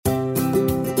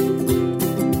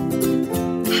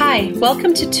Hi,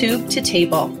 welcome to Tube to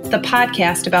Table, the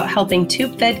podcast about helping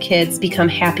tube-fed kids become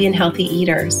happy and healthy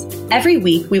eaters. Every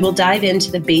week, we will dive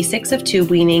into the basics of tube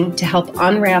weaning to help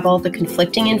unravel the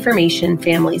conflicting information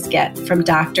families get from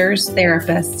doctors,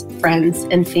 therapists, friends,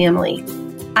 and family.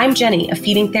 I'm Jenny, a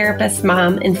feeding therapist,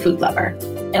 mom, and food lover.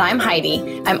 And I'm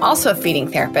Heidi. I'm also a feeding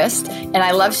therapist, and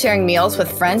I love sharing meals with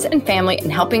friends and family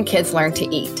and helping kids learn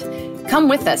to eat. Come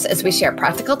with us as we share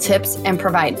practical tips and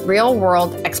provide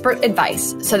real-world expert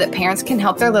advice so that parents can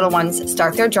help their little ones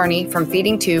start their journey from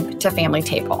feeding tube to family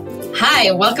table.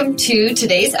 Hi, welcome to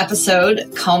today's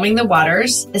episode, Calming the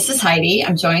Waters. This is Heidi.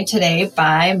 I'm joined today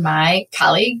by my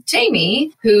colleague,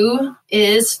 Jamie, who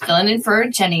is filling in for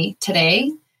Jenny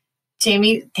today.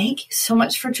 Jamie, thank you so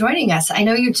much for joining us. I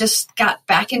know you just got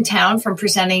back in town from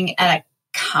presenting at a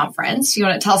conference. You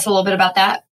want to tell us a little bit about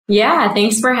that? Yeah,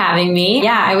 thanks for having me.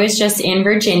 Yeah, I was just in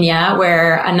Virginia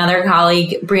where another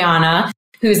colleague, Brianna,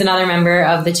 who's another member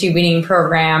of the tube weaning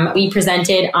program, we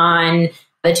presented on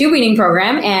the tube weaning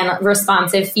program and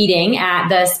responsive feeding at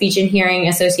the Speech and Hearing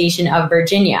Association of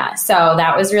Virginia. So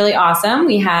that was really awesome.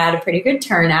 We had a pretty good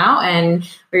turnout and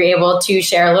we were able to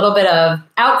share a little bit of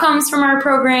outcomes from our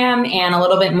program and a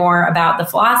little bit more about the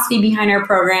philosophy behind our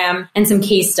program and some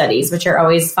case studies, which are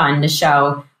always fun to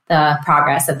show the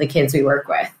progress of the kids we work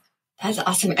with. That's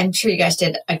awesome. I'm sure you guys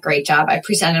did a great job. I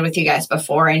presented with you guys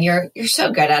before and you're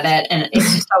so good at it. And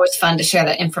it's just always fun to share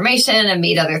that information and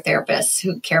meet other therapists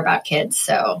who care about kids.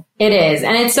 So it is.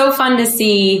 And it's so fun to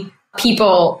see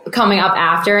people coming up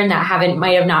after and that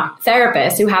might have not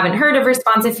therapists who haven't heard of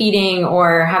responsive feeding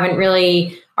or haven't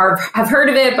really or have heard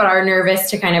of it, but are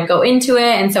nervous to kind of go into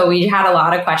it. And so we had a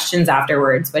lot of questions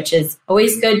afterwards, which is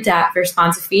always good that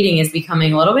responsive feeding is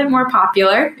becoming a little bit more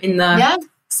popular in the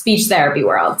speech therapy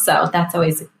world. So that's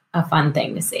always a fun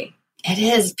thing to see. It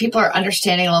is. People are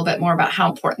understanding a little bit more about how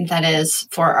important that is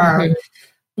for our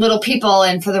little people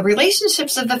and for the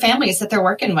relationships of the families that they're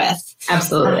working with.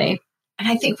 Absolutely. And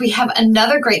I think we have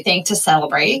another great thing to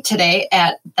celebrate today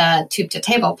at the Tube to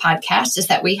Table podcast is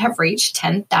that we have reached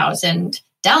 10,000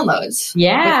 downloads.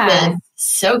 Yeah.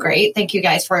 So great. Thank you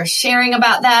guys for sharing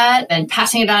about that and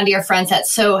passing it on to your friends.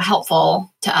 That's so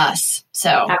helpful to us.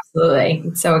 So absolutely.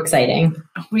 It's so exciting.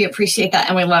 We appreciate that.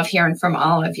 And we love hearing from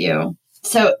all of you.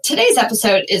 So today's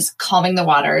episode is Calming the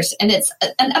Waters. And it's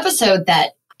an episode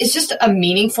that is just a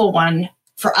meaningful one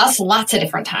for us lots of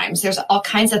different times. There's all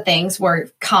kinds of things where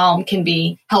calm can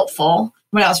be helpful.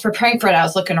 When I was preparing for it, I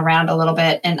was looking around a little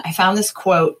bit and I found this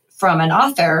quote from an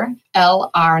author.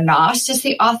 L.R. Knost is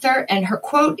the author, and her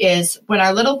quote is, "When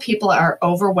our little people are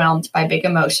overwhelmed by big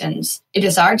emotions, it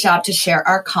is our job to share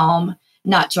our calm,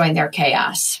 not join their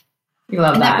chaos." You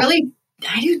love that.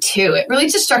 I do too. It really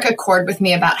just struck a chord with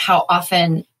me about how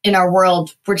often in our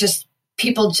world,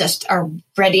 people just are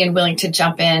ready and willing to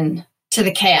jump in to the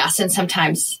chaos and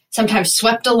sometimes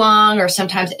swept along or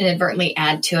sometimes inadvertently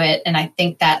add to it. And I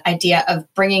think that idea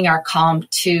of bringing our calm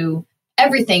to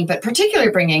everything, but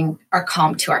particularly bringing our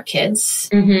calm to our kids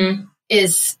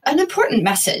is an important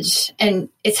message. And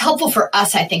it's helpful for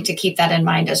us, I think, to keep that in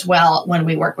mind as well when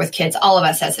we work with kids, all of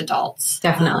us as adults.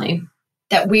 Definitely.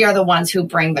 That we are the ones who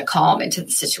bring the calm into the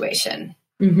situation.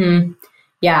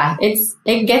 Yeah,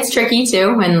 it gets tricky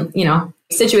too when,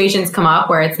 situations come up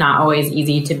where it's not always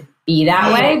easy to be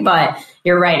that way. But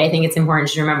you're right. I think it's important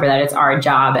to remember that it's our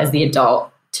job as the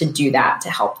adult to do that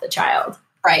to help the child.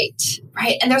 Right.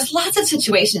 And there's lots of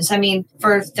situations. I mean,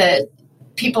 for the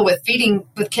people with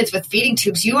kids with feeding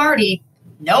tubes, you already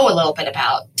know a little bit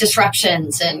about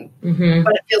disruptions and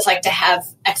what it feels like to have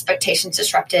expectations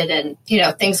disrupted and,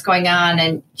 things going on.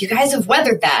 And you guys have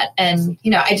weathered that. And,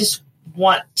 I just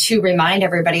want to remind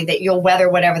everybody that you'll weather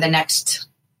whatever the next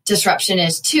disruption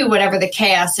is too, whatever the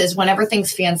chaos is, whenever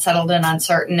things feel unsettled and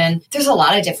uncertain. And there's a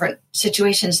lot of different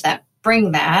situations that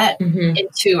bring that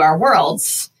into our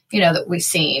worlds, that we've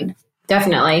seen.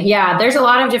 Definitely. Yeah. There's a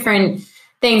lot of different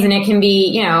things and it can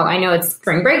be, I know it's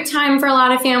spring break time for a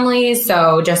lot of families.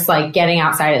 So just like getting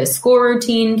outside of the school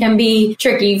routine can be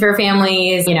tricky for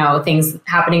families, things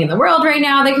happening in the world right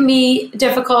now that can be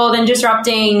difficult and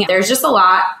disrupting. There's just a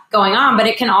lot going on, but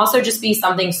it can also just be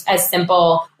something as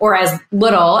simple or as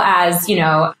little as,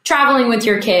 traveling with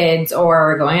your kids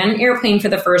or going on an airplane for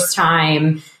the first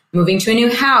time, moving to a new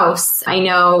house. I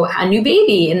know a new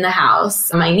baby in the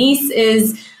house. My niece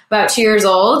is about 2 years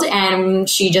old and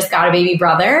she just got a baby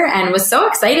brother and was so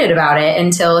excited about it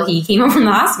until he came home from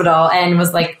the hospital and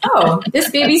was like, oh, this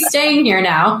baby's staying here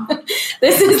now.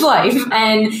 This is life.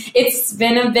 And it's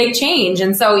been a big change.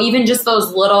 And so even just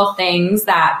those little things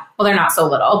that, well, they're not so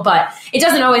little, but it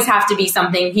doesn't always have to be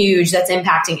something huge that's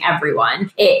impacting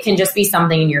everyone. It can just be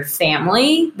something in your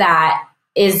family that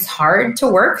is hard to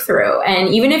work through. And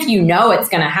even if you know it's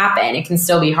going to happen, it can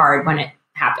still be hard when it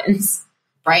happens.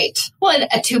 Right. Well,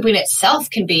 a tube wean itself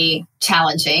can be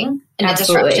challenging and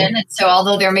Absolutely. a disruption. And so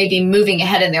although they're maybe moving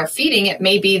ahead in their feeding, it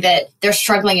may be that they're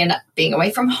struggling in being away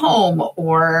from home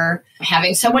or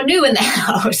having someone new in the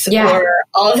house or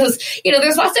all of those,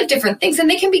 there's lots of different things, and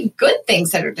they can be good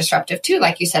things that are disruptive too.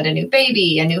 Like you said, a new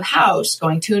baby, a new house,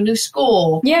 going to a new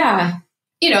school. Yeah.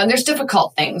 And there's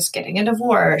difficult things, getting a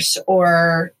divorce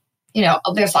or,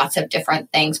 there's lots of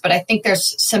different things, but I think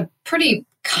there's some pretty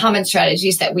common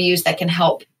strategies that we use that can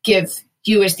help give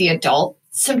you as the adult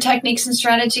some techniques and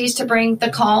strategies to bring the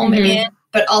calm in,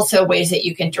 but also ways that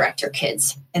you can direct your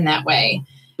kids in that way.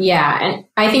 Yeah. And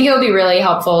I think it would be really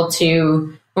helpful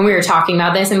to, when we were talking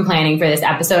about this and planning for this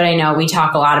episode, I know we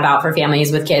talk a lot about for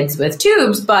families with kids with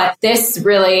tubes, but this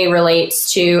really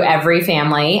relates to every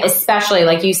family, especially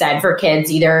like you said, for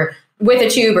kids either with a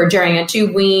tube or during a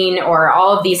tube wean, or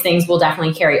all of these things will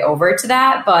definitely carry over to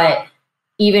that. But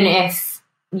even if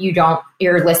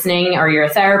you're listening or you're a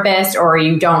therapist or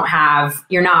you're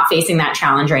not facing that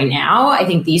challenge right now, I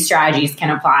think these strategies can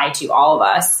apply to all of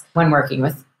us when working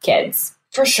with kids.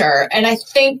 For sure. And I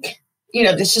think,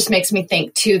 this just makes me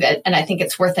think too that, and I think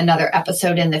it's worth another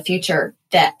episode in the future,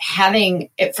 that having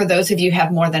it, for those of you who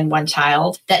have more than one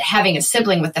child, that having a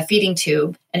sibling with a feeding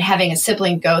tube and having a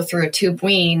sibling go through a tube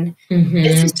wean,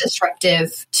 this is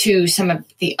disruptive to some of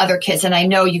the other kids. And I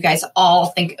know you guys all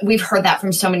think, we've heard that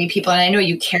from so many people, and I know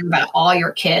you care about all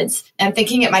your kids. I'm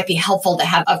thinking it might be helpful to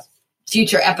have a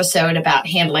future episode about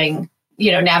handling,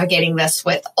 navigating this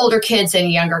with older kids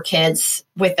and younger kids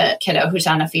with a kiddo who's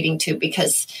on a feeding tube,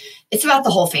 because it's about the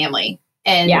whole family.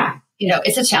 And,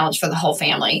 it's a challenge for the whole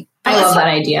family. I love that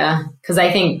idea, because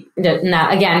I think that,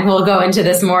 again, we'll go into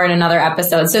this more in another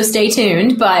episode, so stay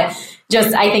tuned. But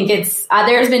I think it's,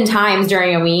 there's been times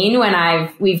during a wean when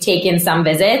we've taken some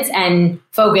visits and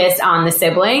focused on the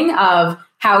sibling of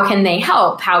how can they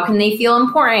help? How can they feel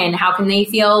important? How can they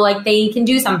feel like they can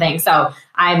do something? So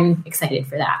I'm excited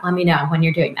for that. Let me know when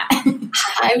you're doing that.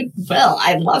 I will.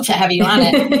 I'd love to have you on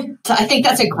it. So I think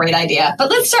that's a great idea.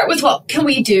 But let's start with what can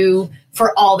we do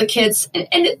for all the kids? And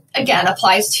it, again,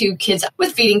 applies to kids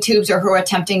with feeding tubes or who are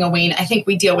attempting a wean. I think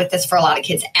we deal with this for a lot of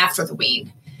kids after the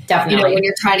wean. Definitely. When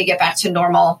you're trying to get back to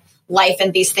normal life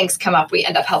and these things come up, we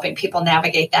end up helping people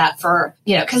navigate that for,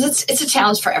 because it's a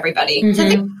challenge for everybody. So I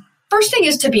think first thing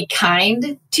is to be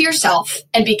kind to yourself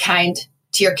and be kind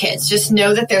to your kids. Just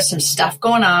know that there's some stuff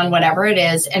going on, whatever it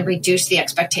is, and reduce the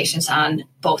expectations on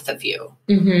both of you.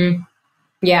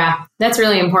 Yeah, that's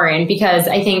really important, because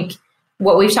I think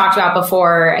what we've talked about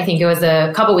before, I think it was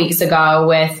a couple weeks ago,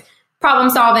 with problem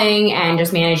solving and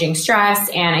just managing stress.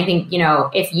 And I think,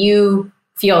 if you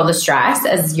feel the stress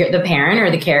as the parent or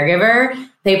the caregiver,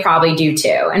 they probably do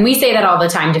too. And we say that all the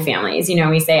time to families.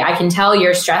 We say, I can tell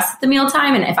you're stressed at the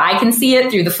mealtime, and if I can see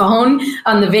it through the phone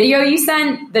on the video you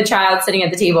sent, the child sitting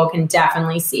at the table can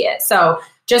definitely see it. So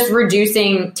just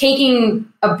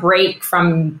taking a break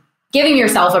from giving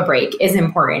yourself a break is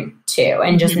important too.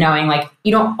 And just knowing, like,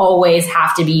 you don't always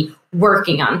have to be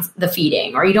working on the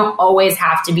feeding, or you don't always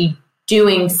have to be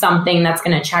doing something that's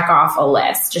going to check off a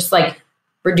list. Just like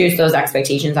reduce those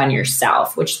expectations on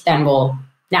yourself, which then will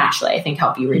naturally, I think,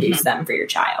 help you reduce them for your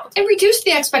child. And reduce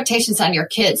the expectations on your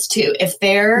kids too. If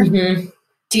they're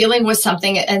dealing with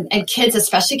something, and kids,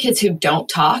 especially kids who don't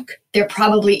talk, they're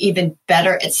probably even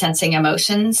better at sensing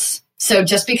emotions. So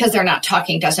just because they're not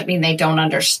talking doesn't mean they don't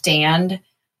understand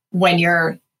when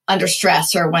you're under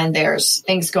stress or when there's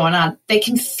things going on. They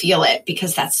can feel it,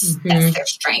 because that's their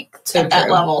strength at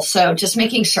that level. So just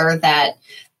making sure that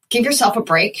give yourself a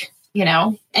break,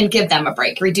 and give them a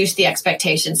break. Reduce the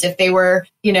expectations. If they were,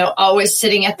 always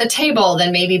sitting at the table,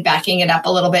 then maybe backing it up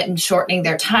a little bit and shortening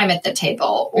their time at the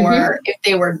table. Or if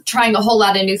they were trying a whole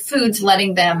lot of new foods,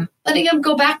 letting them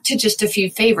go back to just a few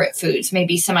favorite foods.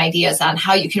 Maybe some ideas on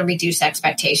how you can reduce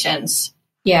expectations.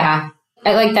 Yeah.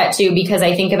 I like that too, because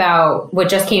I think about what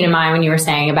just came to mind when you were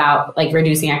saying about like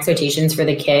reducing expectations for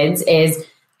the kids is,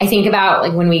 I think about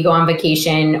like when we go on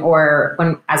vacation, or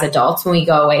when as adults, when we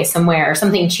go away somewhere or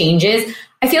something changes,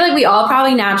 I feel like we all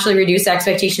probably naturally reduce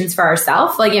expectations for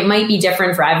ourselves. Like it might be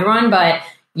different for everyone, but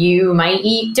you might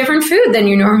eat different food than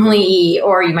you normally eat,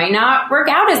 or you might not work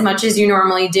out as much as you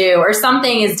normally do, or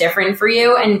something is different for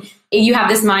you. And you have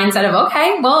this mindset of,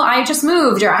 okay, well, I just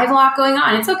moved, or I have a lot going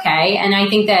on. It's okay. And I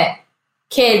think that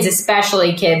kids,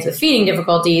 especially kids with feeding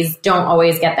difficulties, don't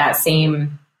always get that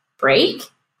same break.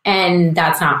 And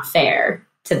that's not fair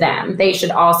to them. They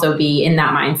should also be in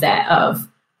that mindset of,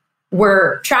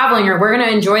 we're traveling, or we're going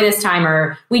to enjoy this time,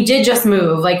 or we did just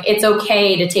move. Like, it's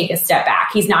okay to take a step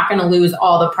back. He's not going to lose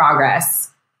all the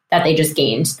progress that they just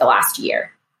gained the last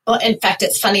year. Well, in fact,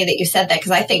 it's funny that you said that,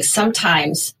 because I think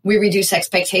sometimes we reduce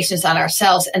expectations on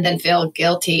ourselves and then feel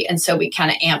guilty. And so we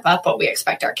kind of amp up what we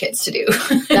expect our kids to do.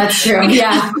 That's true.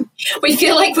 Yeah. We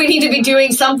feel like we need to be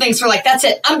doing some things. We're like, that's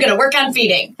it. I'm going to work on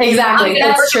feeding. Exactly.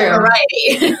 That's true.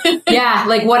 Variety. Yeah.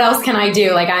 Like, what else can I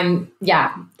do? Like,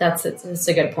 that's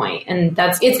a good point. And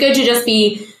it's good to just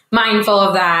be mindful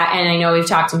of that. And I know we've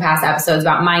talked in past episodes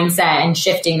about mindset and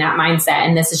shifting that mindset.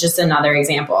 And this is just another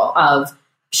example of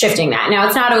shifting that. Now,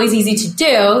 it's not always easy to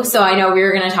do. So I know we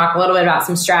were going to talk a little bit about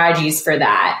some strategies for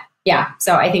that. Yeah.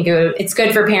 So I think it's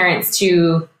good for parents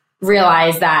to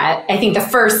realize that. I think the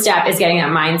first step is getting that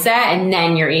mindset, and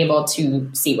then you're able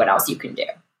to see what else you can do.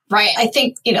 Right. I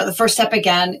think, the first step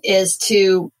again is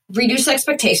to reduce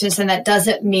expectations. And that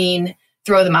doesn't mean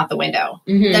throw them out the window.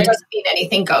 Mm-hmm. That doesn't mean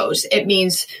anything goes. It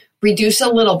means reduce a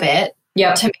little bit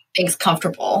to make things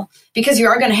comfortable, because you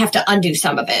are going to have to undo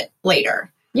some of it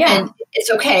later. Yeah. And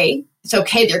it's okay. It's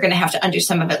okay that you're going to have to undo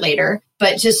some of it later,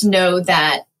 but just know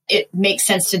that it makes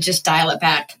sense to just dial it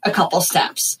back a couple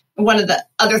steps. One of the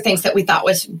other things that we thought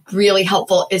was really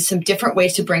helpful is some different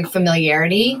ways to bring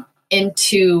familiarity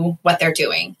into what they're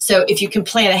doing. So if you can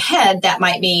plan ahead, that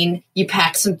might mean you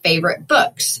pack some favorite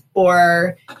books,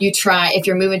 or you try, if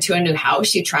you're moving to a new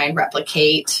house, you try and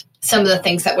replicate some of the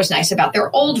things that was nice about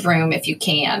their old room if you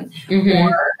can,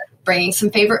 or bringing some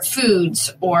favorite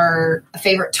foods or a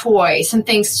favorite toy, some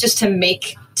things just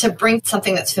to bring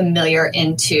something that's familiar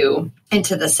into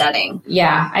the setting.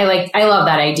 Yeah, I love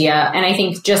that idea. And I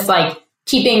think just like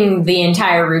keeping the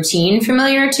entire routine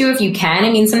familiar too, if you can.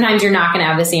 I mean, sometimes you're not going to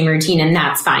have the same routine, and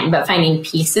that's fine, but finding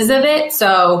pieces of it.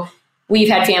 So we've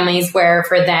had families where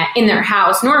for that in their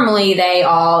house, normally they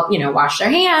all, wash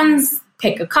their hands,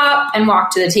 pick a cup, and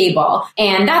walk to the table.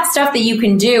 And that's stuff that you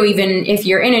can do even if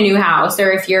you're in a new house,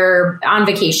 or if you're on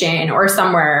vacation or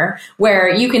somewhere where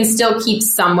you can still keep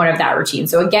somewhat of that routine.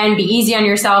 So again, be easy on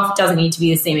yourself. It doesn't need to be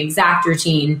the same exact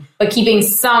routine, but keeping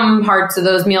some parts of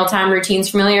those mealtime routines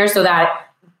familiar so that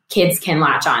kids can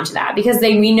latch onto that, because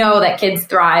we know that kids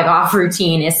thrive off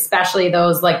routine, especially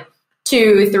those like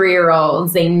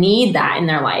 2-3-year-olds. They need that in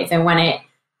their life. And when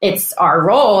it's our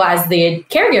role as the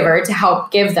caregiver to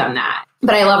help give them that.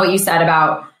 But I love what you said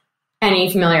about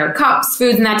any familiar cups,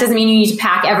 foods, and that doesn't mean you need to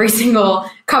pack every single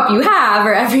cup you have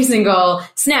or every single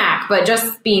snack, but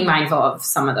just being mindful of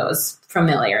some of those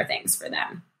familiar things for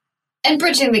them. And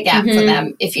bridging the gap for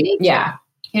them if you need to. Yeah.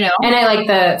 And I like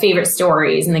the favorite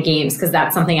stories and the games, because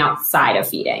that's something outside of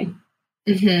feeding.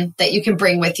 That you can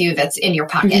bring with you, that's in your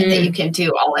pocket, that you can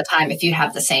do all the time if you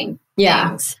have the same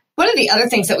things. One of the other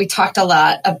things that we talked a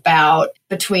lot about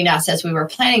between us as we were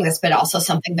planning this, but also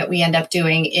something that we end up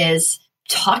doing, is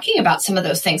talking about some of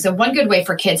those things. And one good way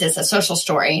for kids is a social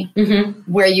story,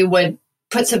 where you would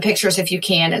put some pictures if you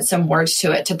can and some words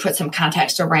to it to put some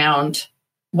context around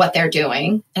what they're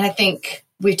doing. And I think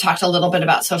we've talked a little bit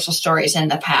about social stories in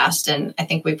the past, and I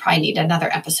think we probably need another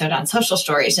episode on social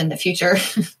stories in the future.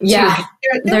 Yeah.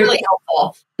 They're really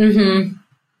helpful.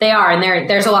 They are, and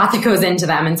there's a lot that goes into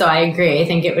them. And so I agree. I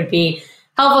think it would be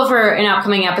helpful for an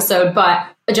upcoming episode, but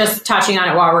just touching on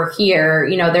it while we're here,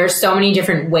 there's so many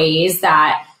different ways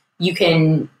that you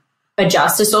can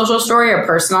adjust a social story or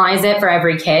personalize it for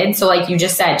every kid. So like you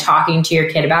just said, talking to your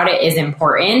kid about it is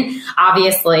important.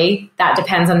 Obviously, that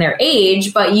depends on their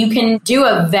age, but you can do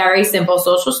a very simple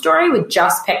social story with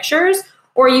just pictures,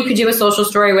 or you could do a social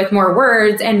story with more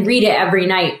words and read it every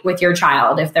night with your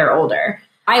child if they're older.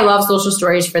 I love social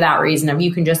stories for that reason of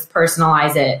you can just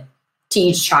personalize it to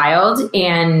each child,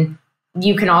 and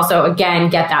you can also, again,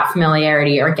 get that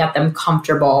familiarity or get them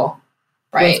comfortable.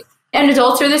 Right. And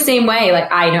adults are the same way. Like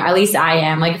I know, at least I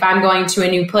am. Like if I'm going to a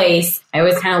new place, I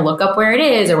always kind of look up where it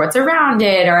is or what's around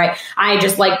it. Or I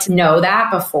just like to know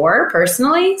that before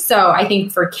personally. So I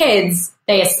think for kids,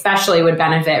 they especially would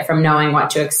benefit from knowing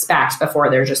what to expect before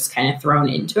they're just kind of thrown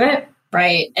into it.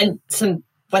 Right. And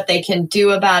what they can do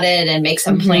about it and make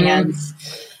some plans.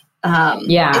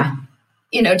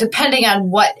 Depending on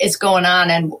what is going on,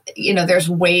 and, there's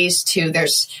ways to,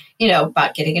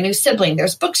 about getting a new sibling,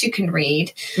 there's books you can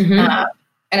read. And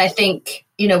I think,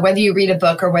 whether you read a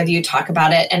book or whether you talk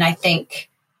about it, and I think,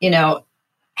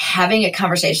 having a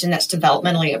conversation that's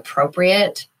developmentally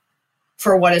appropriate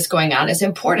for what is going on is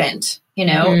important.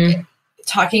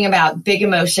 Talking about big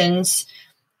emotions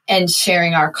and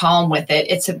sharing our calm with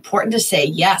it. It's important to say,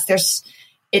 yes,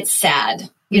 it's sad,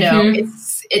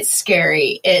 it's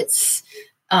scary. It's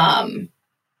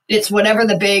whatever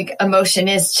the big emotion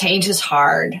is. Change is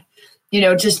hard,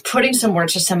 just putting some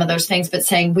words to some of those things, but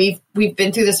saying we've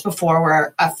been through this before.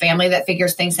 We're a family that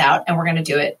figures things out, and we're going to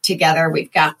do it together.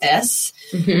 We've got this.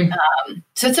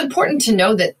 So it's important to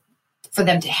know that for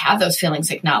them to have those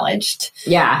feelings acknowledged.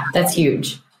 Yeah, that's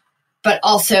huge. But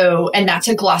also, and not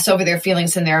to gloss over their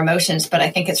feelings and their emotions, but I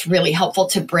think it's really helpful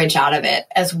to bridge out of it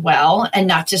as well and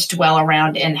not just dwell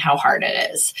around in how hard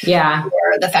it is. Yeah.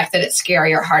 Or the fact that it's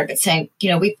scary or hard, but saying,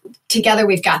 together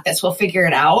we've got this, we'll figure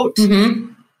it out,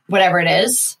 whatever it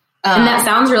is. And that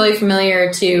sounds really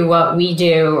familiar to what we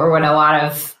do, or what a lot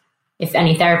of, if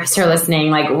any therapists are listening,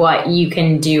 like what you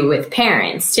can do with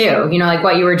parents too. Like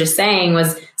what you were just saying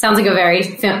sounds like a very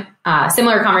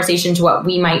similar conversation to what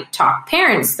we might talk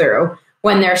parents through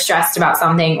when they're stressed about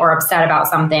something or upset about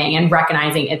something, and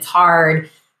recognizing it's hard.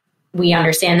 We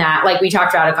understand that, like we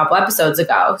talked about a couple episodes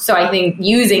ago. So I think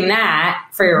using that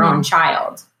for your own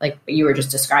child, like what you were just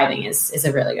describing, is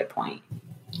a really good point.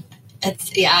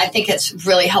 I think it's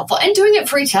really helpful, and doing it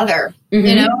for each other,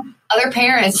 other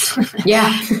parents.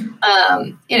 Yeah.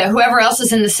 Whoever else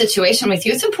is in the situation with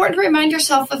you, it's important to remind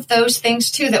yourself of those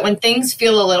things too, that when things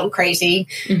feel a little crazy,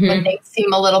 when things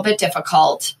seem a little bit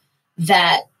difficult,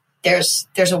 that there's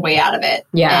a way out of it.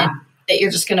 Yeah. And that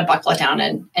you're just going to buckle it down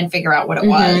and figure out what it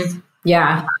was.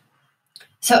 Yeah.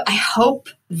 So I hope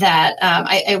that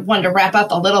I wanted to wrap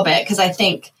up a little bit, because I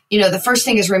think, the first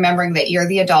thing is remembering that you're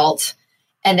the adult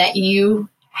and that you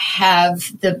have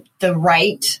the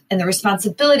right and the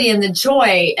responsibility and the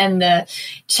joy and the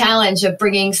challenge of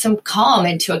bringing some calm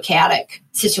into a chaotic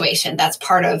situation. That's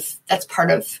part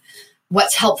of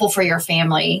what's helpful for your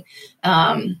family.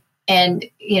 And,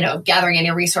 gathering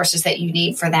any resources that you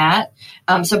need for that.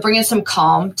 So bringing some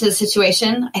calm to the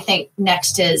situation. I think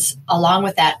next is, along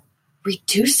with that,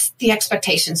 reduce the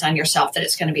expectations on yourself that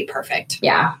it's going to be perfect.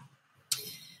 Yeah.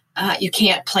 You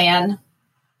can't plan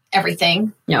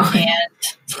everything. No.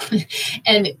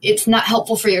 And it's not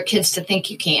helpful for your kids to think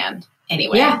you can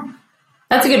anyway. Yeah.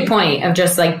 That's a good point of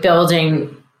just like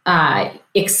building,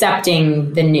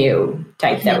 accepting the new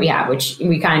type that we have, which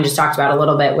we kind of just talked about a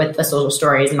little bit with the social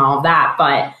stories and all of that.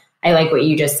 But I like what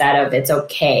you just said of it's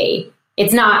okay.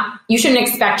 It's not, you shouldn't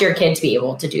expect your kid to be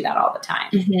able to do that all the time.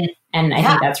 And I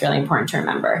think that's really important to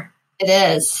remember. It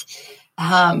is.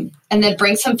 And then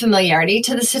bring some familiarity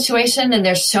to the situation. And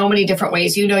there's so many different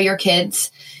ways. Your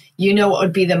kids, what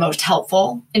would be the most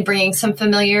helpful in bringing some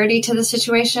familiarity to the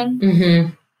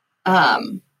situation.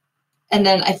 And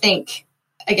then I think,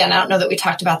 again, I don't know that we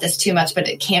talked about this too much, but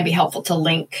it can be helpful to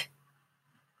link,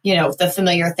 the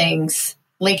familiar things,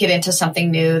 link it into something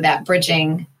new, that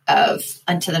bridging of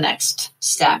onto the next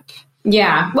step.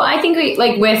 Yeah. Well, I think we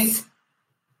like with,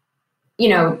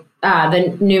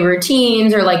 the new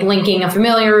routines, or like linking a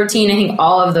familiar routine. I think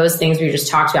all of those things we just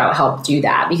talked about help do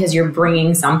that, because you're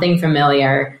bringing something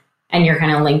familiar and you're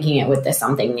kind of linking it with this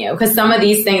something new. Because some of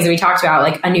these things we talked about,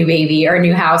 like a new baby or a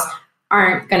new house,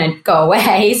 aren't going to go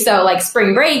away. So like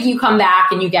spring break, you come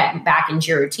back and you get back into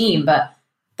your routine. But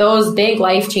those big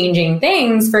life-changing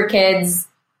things for kids,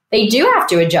 they do have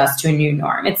to adjust to a new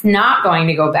norm. It's not going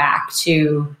to go back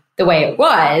to the way it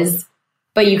was,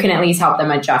 but you can at least help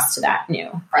them adjust to that new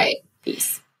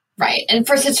piece. Right. And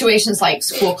for situations like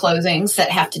school closings that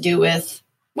have to do with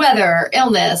weather,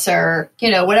 illness, or,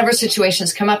 whatever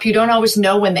situations come up, you don't always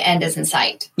know when the end is in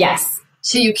sight. Yes.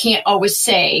 So you can't always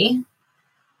say,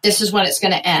 this is when it's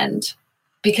going to end,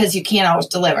 because you can't always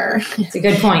deliver. It's a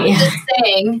good point. Yeah. Just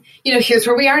saying, here's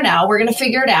where we are now. We're going to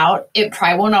figure it out. It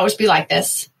probably won't always be like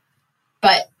this,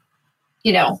 but,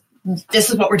 this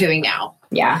is what we're doing now.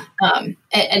 Yeah.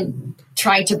 And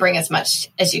trying to bring as much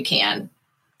as you can.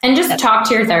 And just talk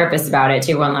to your therapist about it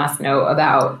too. One last note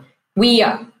about, we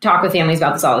talk with families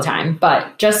about this all the time,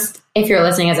 but just if you're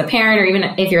listening as a parent, or even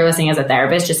if you're listening as a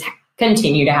therapist, just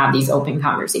continue to have these open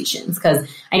conversations. Because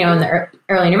I know in the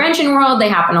early intervention world, they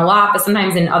happen a lot, but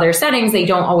sometimes in other settings, they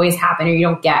don't always happen, or you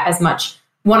don't get as much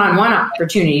one-on-one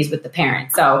opportunities with the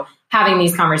parent. So having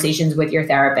these conversations with your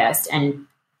therapist and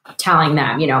telling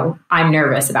them, I'm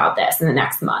nervous about this in the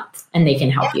next month, and they can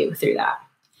help you through that.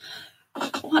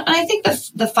 Well, I think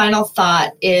the final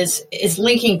thought is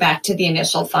linking back to the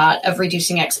initial thought of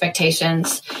reducing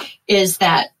expectations, is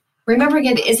that remembering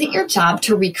it isn't your job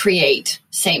to recreate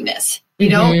sameness. You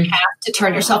don't have to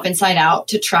turn yourself inside out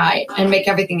to try and make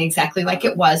everything exactly like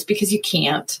it was, because you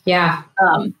can't. Yeah.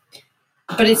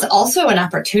 But it's also an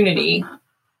opportunity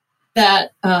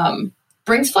that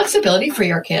brings flexibility for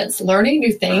your kids. Learning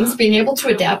new things, being able to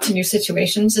adapt to new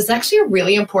situations is actually a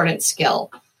really important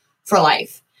skill for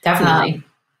life. Definitely.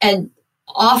 And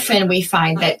often we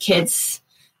find that kids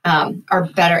are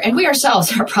better, and we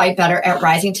ourselves are probably better at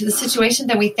rising to the situation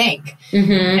than we think.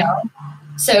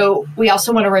 So we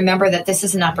also want to remember that this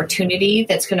is an opportunity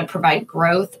that's going to provide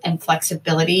growth and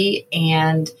flexibility,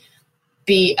 and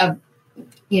be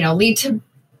lead to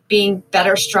being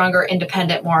better, stronger,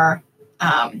 independent, more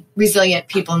resilient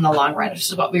people in the long run, which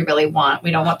is what we really want.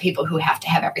 We don't want people who have to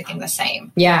have everything the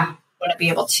same. Yeah. We want to be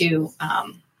able to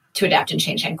adapt and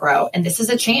change and grow. And this is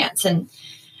a chance. And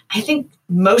I think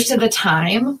most of the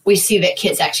time we see that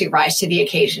kids actually rise to the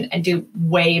occasion and do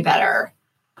way better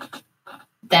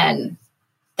than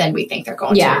we think they're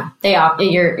going to. Yeah,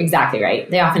 you're exactly right.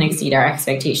 They often exceed our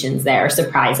expectations there,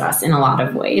 surprise us in a lot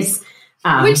of ways.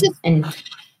 Which is important.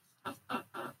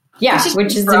 And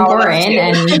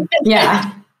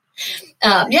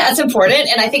it's important.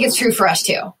 And I think it's true for us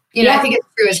too. I think it's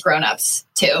true as grownups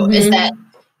too, is that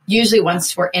usually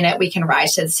once we're in it, we can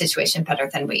rise to the situation better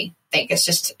than we think. It's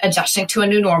just adjusting to a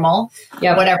new normal,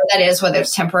 whatever that is, whether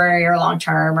it's temporary or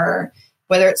long-term, or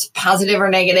whether it's positive or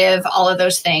negative, all of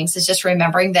those things. It's just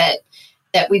remembering that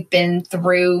we've been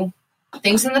through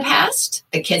things in the past.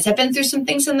 The kids have been through some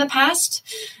things in the past,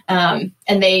 and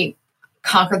they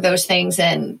conquered those things,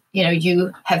 and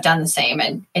you have done the same,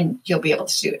 and you'll be able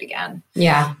to do it again.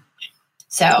 Yeah.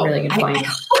 So really good point. I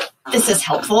hope this is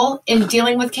helpful in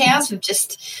dealing with chaos,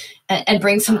 and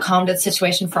bring some calm to the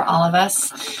situation for all of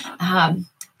us.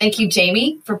 Thank you,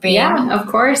 Jamie, for being. Yeah, of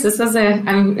course.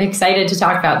 I'm excited to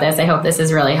talk about this. I hope this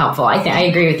is really helpful. I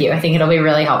agree with you. I think it'll be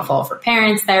really helpful for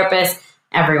parents, therapists,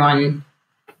 everyone.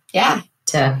 Yeah.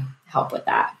 To help with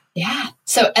that. Yeah.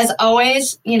 So as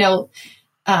always,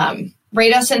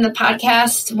 rate us in the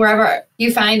podcast, wherever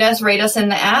you find us, rate us in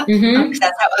the app, because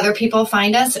that's how other people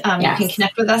find us. You can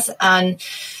connect with us on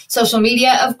social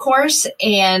media, of course,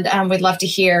 and we'd love to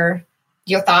hear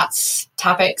your thoughts,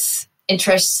 topics,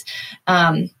 interests.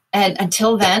 And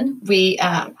until then, we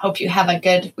hope you have a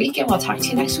good week, and we'll talk to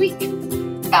you next week.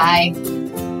 Bye.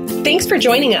 Thanks for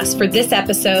joining us for this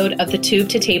episode of the Tube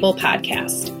to Table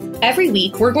podcast. Every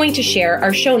week, we're going to share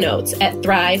our show notes at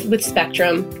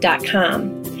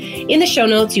thrivewithspectrum.com. In the show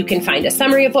notes, you can find a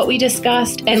summary of what we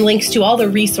discussed and links to all the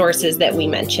resources that we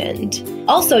mentioned.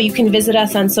 Also, you can visit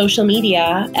us on social media.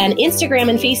 On Instagram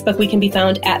and Facebook, we can be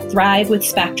found at Thrive with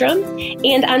Spectrum.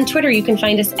 And on Twitter, you can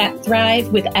find us at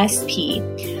Thrive with SP.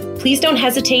 Please don't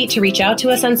hesitate to reach out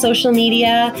to us on social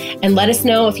media and let us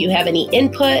know if you have any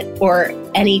input or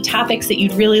any topics that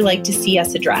you'd really like to see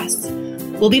us address.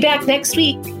 We'll be back next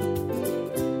week.